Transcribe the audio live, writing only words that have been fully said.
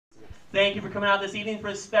Thank you for coming out this evening for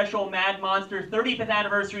a special Mad Monster 35th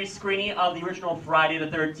anniversary screening of the original Friday the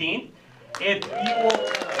 13th. If you will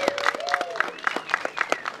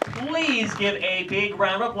please give a big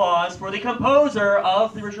round of applause for the composer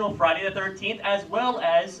of the original Friday the 13th, as well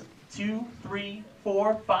as 2, 3,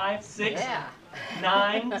 4, 5, 6,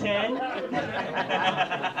 9, 10.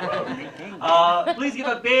 Please give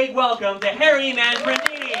a big welcome to Harry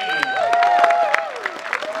Manfredini.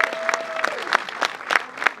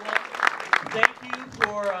 Thank you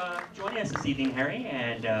for joining us this evening, Harry.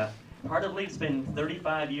 And hard to believe it's been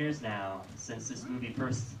 35 years now since this movie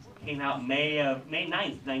first came out May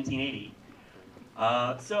 9th, 1980.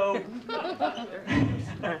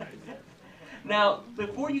 Now,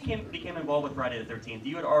 before you became involved with Friday the 13th,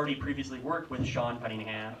 you had already previously worked with Sean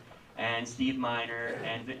Cunningham and Steve Miner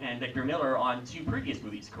and Victor Miller on 2 previous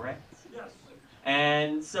movies, correct? Yes.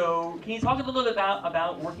 And so, can you talk a little bit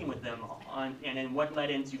about working with them on and then what led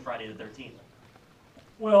into Friday the 13th?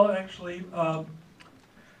 Well, actually, I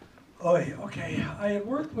had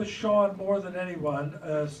worked with Sean more than anyone.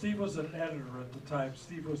 Steve was an editor at the time.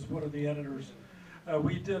 Steve was one of the editors.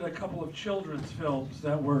 We did a couple of children's films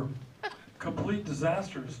that were complete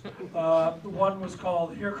disasters. One was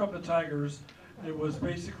called Here Come the Tigers. It was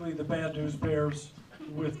basically the Bad News Bears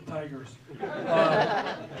with tigers.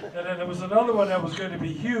 And then there was another one that was going to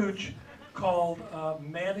be huge called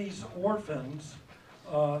Manny's Orphans,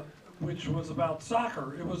 which was about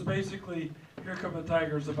soccer. It was basically Here Come the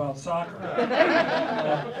Tigers about soccer.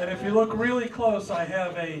 And if you look really close, I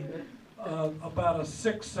have about a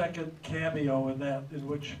 6-second cameo in that, in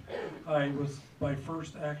which I was my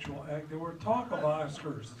first actual act. There were talk of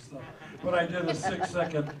Oscars and stuff, but I did a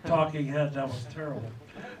 6-second talking head. That was terrible.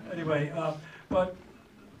 Anyway, but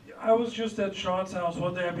I was just at Sean's house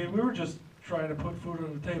one day. I mean, we were just trying to put food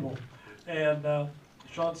on the table, and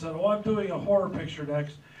Sean said, "Oh, I'm doing a horror picture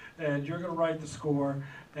next, and you're going to write the score,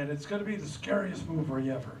 and it's going to be the scariest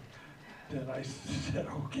movie ever." And I said,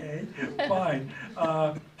 "Okay, fine."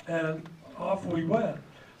 And off we went.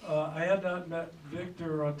 I had not met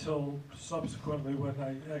Victor until subsequently when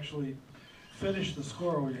I actually finished the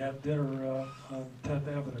score. We had dinner on 10th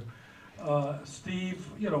Avenue. Steve,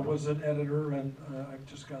 was an editor, and I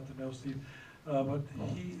just got to know Steve. But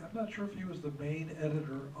I'm not sure if he was the main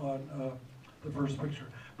editor on the first picture.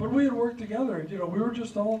 But we had worked together, and we were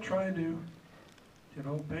just all trying to,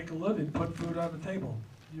 make a living, put food on the table.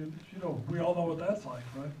 We all know what that's like,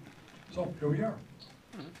 right? So here we are.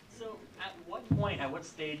 So, at what point, at what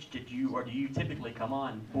stage do you typically come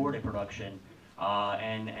on board a production,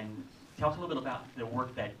 and tell us a little bit about the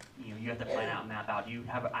work that you have to plan out and map out? Do you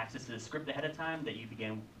have access to the script ahead of time that you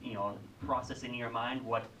begin processing in your mind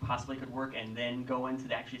what possibly could work, and then go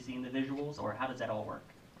into actually seeing the visuals, or how does that all work?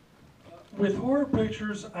 With horror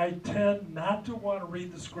pictures, I tend not to want to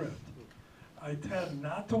read the script. I tend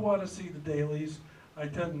not to want to see the dailies. I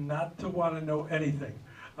tend not to want to know anything.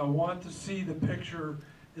 I want to see the picture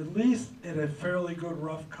at least in a fairly good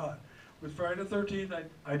rough cut. With Friday the 13th,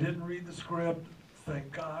 I didn't read the script, thank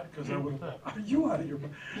God, because I would have, are you out of your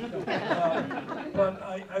mind? But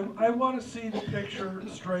I want to see the picture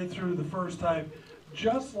straight through the first time,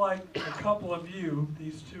 just like a couple of you,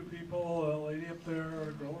 these 2 people, a lady up there,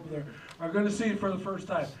 a girl over there, are going to see it for the first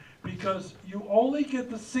time. Because you only get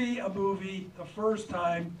to see a movie the first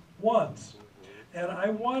time once. And I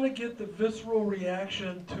want to get the visceral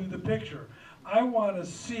reaction to the picture. I want to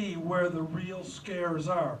see where the real scares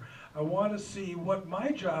are. I want to see what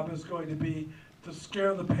my job is going to be to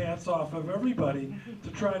scare the pants off of everybody,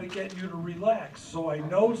 to try to get you to relax so I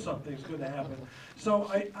know something's going to happen. So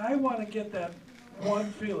I want to get that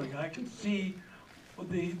one feeling. I can see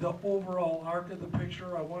the overall arc of the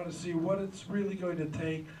picture. I want to see what it's really going to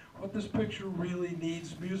take, what this picture really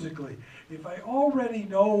needs musically. If I already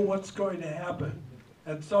know what's going to happen,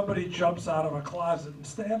 and somebody jumps out of a closet and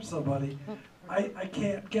stabs somebody, I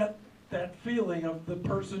can't get that feeling of the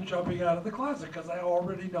person jumping out of the closet because I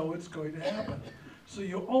already know it's going to happen. So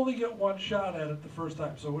you only get one shot at it the first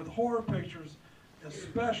time. So with horror pictures,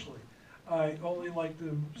 especially, I only like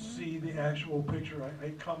to see the actual picture.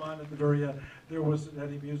 I come on at the very end. There wasn't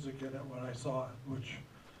any music in it when I saw it, which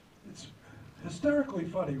it's hysterically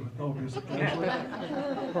funny with no music.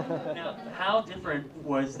 Now, how different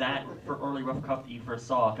was that for early rough cut that you first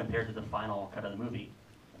saw compared to the final cut of the movie?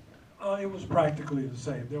 It was practically the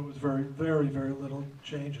same. There was very, very, very little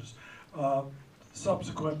changes.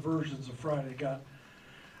 Subsequent versions of Friday got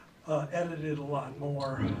edited a lot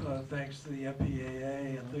more thanks to the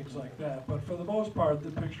MPAA and things like that. But for the most part, the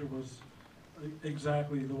picture was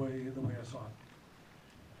exactly the way I saw it.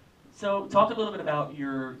 So talk a little bit about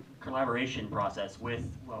your collaboration process with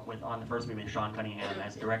on the first movie, Sean Cunningham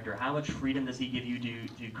as director. How much freedom does he give you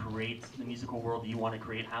to create the musical world that you want to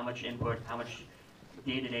create? How much input, how much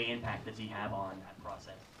day-to-day impact does he have on that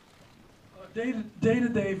process? Day to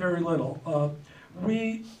day, very little.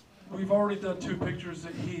 We've already done 2 pictures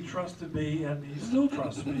that he trusted me, and he still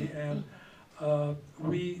trusts me, and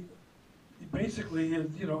we basically,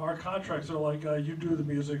 you know, our contracts are like, you do the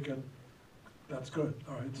music and that's good.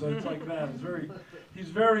 All right, so it's like that. He's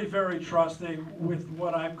very, very trusting with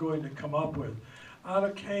what I'm going to come up with. On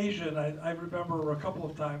occasion, I remember a couple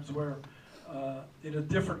of times where, in a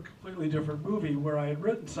completely different movie, where I had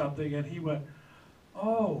written something and he went,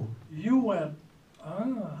 "Oh, you went,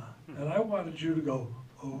 ah," and I wanted you to go,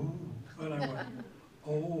 "Oh," and I went,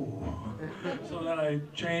 "Oh." So then I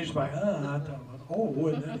changed my to "oh,"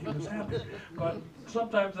 and then he was happy. But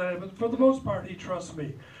sometimes but for the most part, he trusts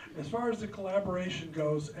me. As far as the collaboration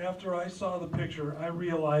goes, after I saw the picture, I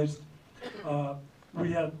realized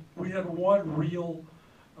we had one real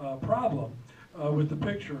problem with the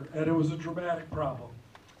picture, and it was a dramatic problem.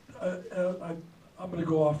 I'm going to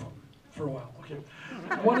go off for a while. Okay.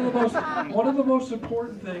 One of the most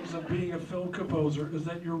important things of being a film composer is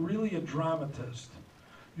that you're really a dramatist.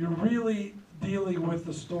 You're really dealing with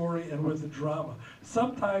the story and with the drama.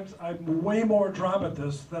 Sometimes I'm way more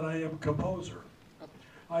dramatist than I am composer.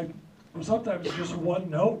 Sometimes just one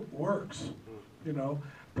note works, you know,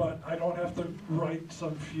 but I don't have to write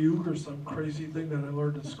some fugue or some crazy thing that I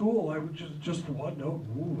learned in school. I would just one note.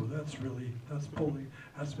 Ooh, that's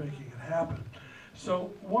making it happen. So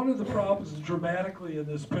one of the problems is dramatically in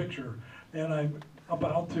this picture, and I'm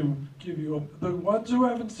about to give you the ones who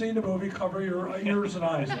haven't seen the movie, cover your ears and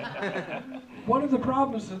eyes. One of the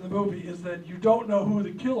problems in the movie is that you don't know who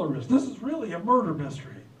the killer is. This is really a murder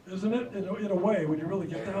mystery, isn't it? In a way, when you really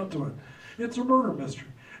get down to it, it's a murder mystery,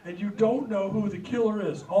 and you don't know who the killer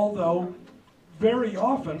is. Although, very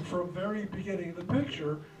often, from very beginning of the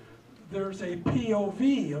picture, there's a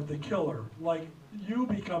POV of the killer, like you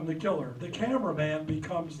become the killer. The cameraman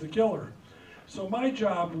becomes the killer. So my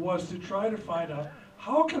job was to try to find out,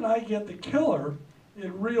 how can I get the killer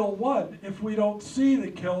in reel 1 if we don't see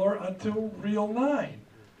the killer until reel 9?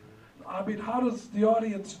 I mean, how does the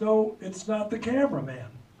audience know it's not the cameraman?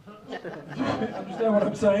 Understand what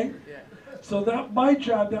I'm saying? Yeah. So that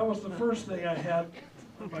was the first thing I had,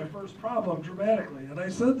 my first problem dramatically. And I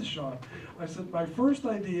said to Sean, I said, my first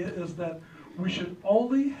idea is that we should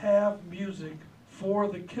only have music for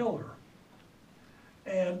the killer.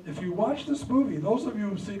 And if you watch this movie, those of you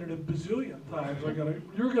who've seen it a bazillion times,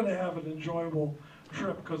 you're gonna have an enjoyable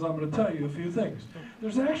trip, because I'm gonna tell you a few things.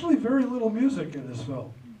 There's actually very little music in this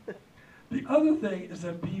film. The other thing is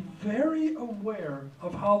that be very aware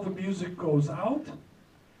of how the music goes out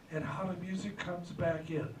and how the music comes back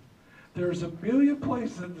in. There's a million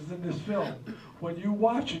places in this film, when you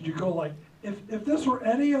watch it, you go like, if this were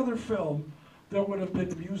any other film, there would have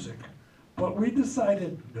been music. But we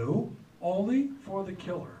decided, no, only for the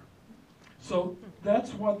killer. So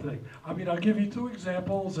that's one thing. I mean, I'll give you 2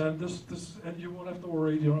 examples, and and you won't have to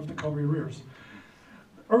worry, you don't have to cover your ears.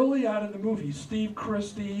 Early on in the movie, Steve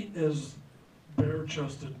Christie is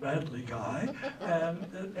bare-chested, manly guy,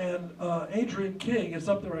 and Adrian King is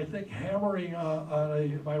up there, I think, hammering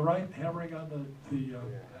am I right? Hammering on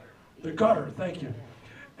the gutter. Thank you.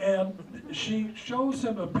 And she shows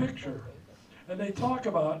him a picture, and they talk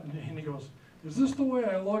about, and he goes, "Is this the way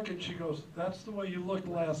I look?" And she goes, "That's the way you looked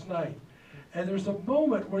last night." And there's a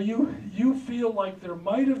moment where you feel like there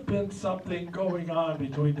might have been something going on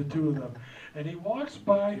between the 2 of them. And he walks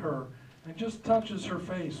by her and just touches her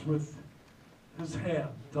face with his hand,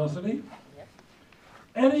 doesn't he? Yep.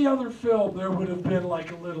 Any other film, there would have been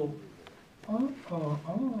like a little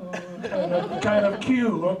kind of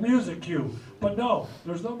cue, or music cue. But no,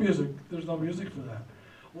 there's no music. There's no music for that.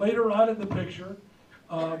 Later on in the picture,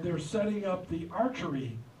 they're setting up the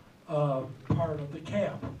archery part of the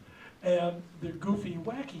camp. And the goofy,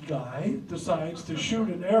 wacky guy decides to shoot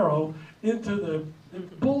an arrow into the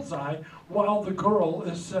bullseye while the girl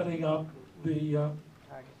is setting up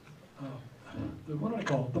what do I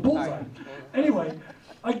call it? The bullseye. Anyway,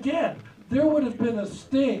 again, there would have been a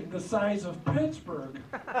sting the size of Pittsburgh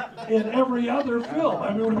in every other film. I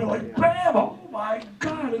mean, it would have been like, bam, oh my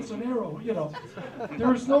God, it's an arrow, you know.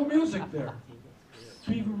 There's no music there.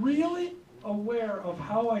 Be really aware of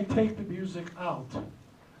how I take the music out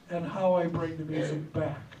and how I bring the music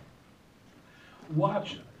back.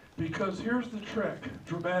 Watch it, because here's the trick,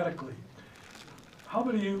 dramatically. how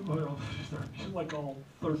many of you, well, you're like all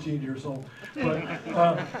 13 years old, but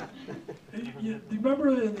you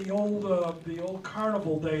remember in the old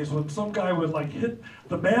carnival days when some guy would like hit,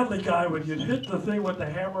 the manly guy would, you'd hit the thing with the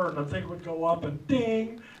hammer and the thing would go up and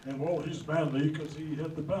ding, and well, he's manly because he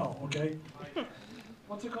hit the bell, okay?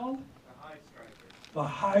 What's it called? The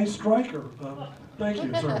high striker. Thank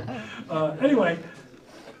you, sir. Anyway,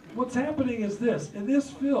 what's happening is this. In this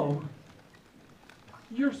film,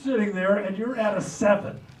 you're sitting there and you're at a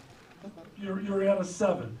 7. You're at a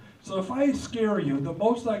 7. So if I scare you, the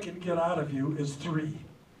most I can get out of you is 3.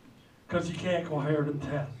 Because you can't go higher than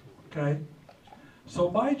 10. Okay?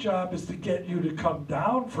 So my job is to get you to come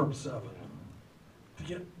down from 7. To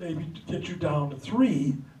get you down to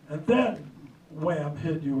 3, and then wham,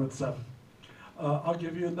 hit you at 7. I'll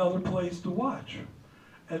give you another place to watch.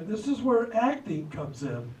 And this is where acting comes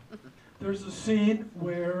in. There's a scene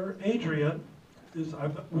where Adrian is,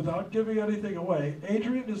 without giving anything away,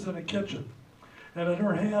 Adrian is in a kitchen. And in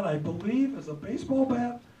her hand, I believe, is a baseball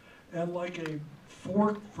bat and like a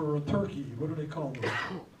fork for a turkey. What do they call them?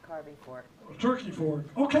 Carving fork. A turkey fork.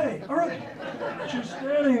 Okay, all right. She's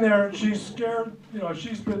standing there and she's scared. You know,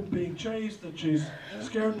 she's been being chased and she's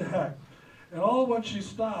scared to heck. And all of a sudden she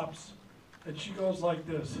stops and she goes like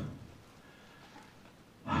this.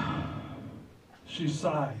 She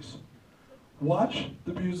sighs. Watch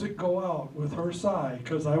the music go out with her sigh,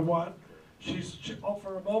 because I want,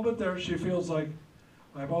 for a moment there, she feels like,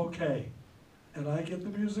 I'm okay. And I get the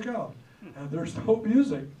music out. And there's no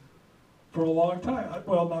music for a long time.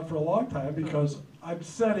 Well, not for a long time, because I'm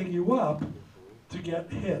setting you up to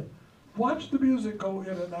get hit. Watch the music go in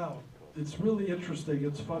and out. It's really interesting.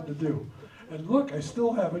 It's fun to do. And look, I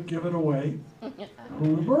still haven't given away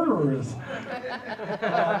who the murderer is.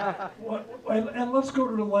 And let's go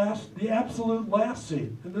to the absolute last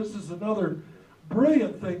scene. And this is another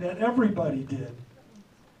brilliant thing that everybody did.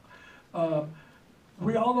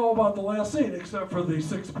 We all know about the last scene, except for the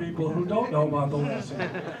 6 people who don't know about the last scene.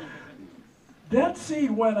 That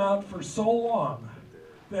scene went on for so long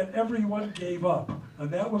that everyone gave up.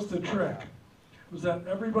 And that was the trick. Was that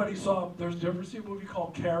everybody saw, did you ever see a movie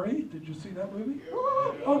called Carrie? Did you see that movie?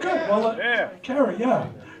 Oh, good. Well, Carrie, yeah.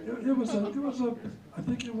 It was a, I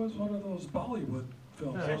think it was one of those Bollywood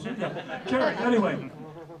films. Wasn't it? Yeah. Carrie, anyway.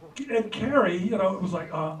 And Carrie, you know, it was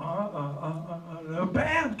like,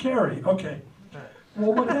 bam, Carrie. Okay.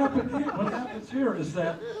 Well, what happens here is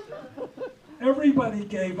that everybody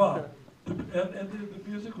gave up. And the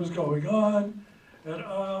music was going on. And,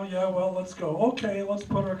 oh, yeah, well, let's go. Okay, let's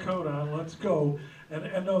put our coat on. Let's go.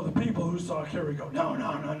 And no, the people who saw Carrie go, no,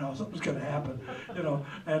 something's going to happen. You know.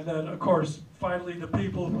 And then, of course, finally the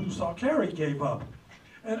people who saw Carrie gave up.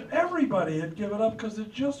 And everybody had given up because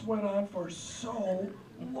it just went on for so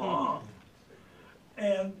long.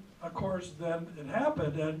 And, of course, then it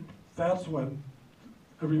happened, and that's when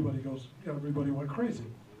everybody goes, you know, everybody went crazy.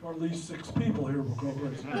 Or at least 6 people here will go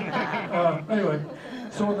crazy. Anyway,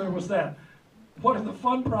 so there was that. One of the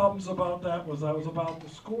fun problems about that was I was about to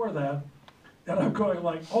score that, and I'm going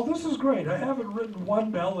like, oh, this is great. I haven't written one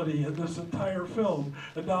melody in this entire film,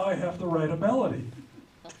 and now I have to write a melody.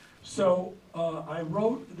 So I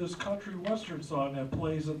wrote this country western song that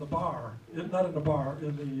plays in the bar, not in the bar,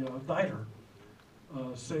 in the diner,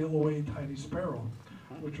 Sail Away Tiny Sparrow,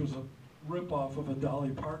 which was a rip-off of a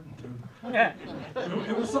Dolly Parton tune.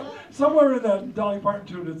 It was somewhere in that Dolly Parton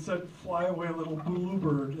tune it said, fly away little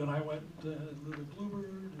bluebird, and I went, little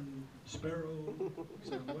bluebird, sparrow,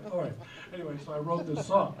 sail away. All right, anyway, so I wrote this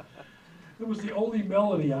song. It was the only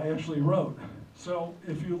melody I actually wrote. So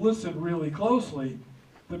if you listen really closely,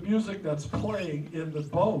 the music that's playing in the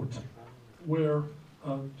boat, where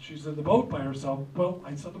she's in the boat by herself, well,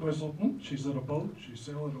 I said to myself, she's in a boat, she's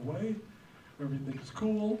sailing away, everything's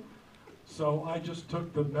cool. So I just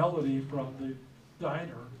took the melody from the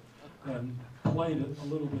diner and played it a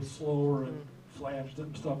little bit slower and flanged it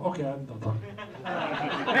and stuff. Okay, I'm done talking.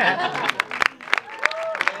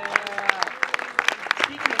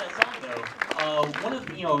 Speaking of that song, though, one of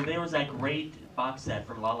the, there was that great box set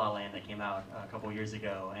from La La Land that came out a couple years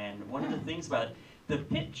ago, and one of the things about it, the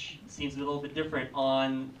pitch seems a little bit different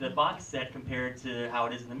on the box set compared to how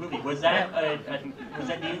it is in the movie. Was that was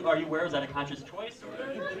that you? Are you aware? Was that a conscious choice? Or?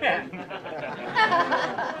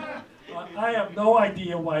 I have no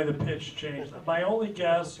idea why the pitch changed. My only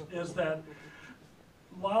guess is that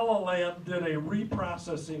La La Land did a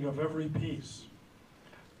reprocessing of every piece.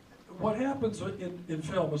 What happens in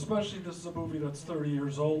film, especially this is a movie that's 30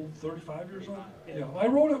 years old, 35 years old? Yeah, I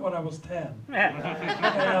wrote it when I was 10.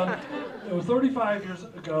 And it was 35 years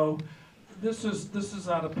ago. This is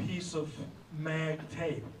on a piece of mag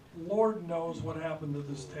tape. Lord knows what happened to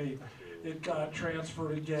this tape. it got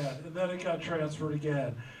transferred again, and then it got transferred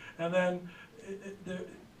again. And then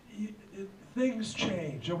things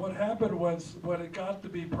change. And what happened was, when it got to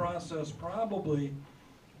be processed probably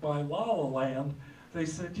by La La Land, they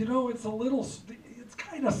said, you know, it's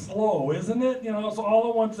kind of slow, isn't it? You know, so all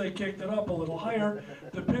at once they kicked it up a little higher.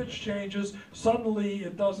 The pitch changes. Suddenly,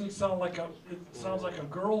 it doesn't sound like it sounds like a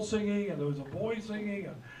girl singing, and there was a boy singing,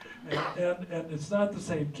 and it's not the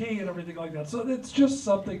same key and everything like that. So it's just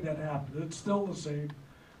something that happened. It's still the same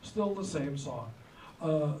song.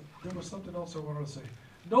 There was something else I wanted to say.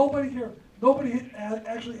 Nobody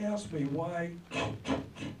actually asked me why.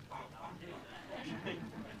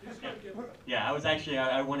 Yeah,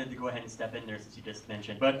 I wanted to go ahead and step in there since you just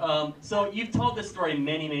mentioned. But so you've told this story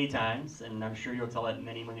many, many times, and I'm sure you'll tell it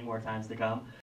many, many more times to come.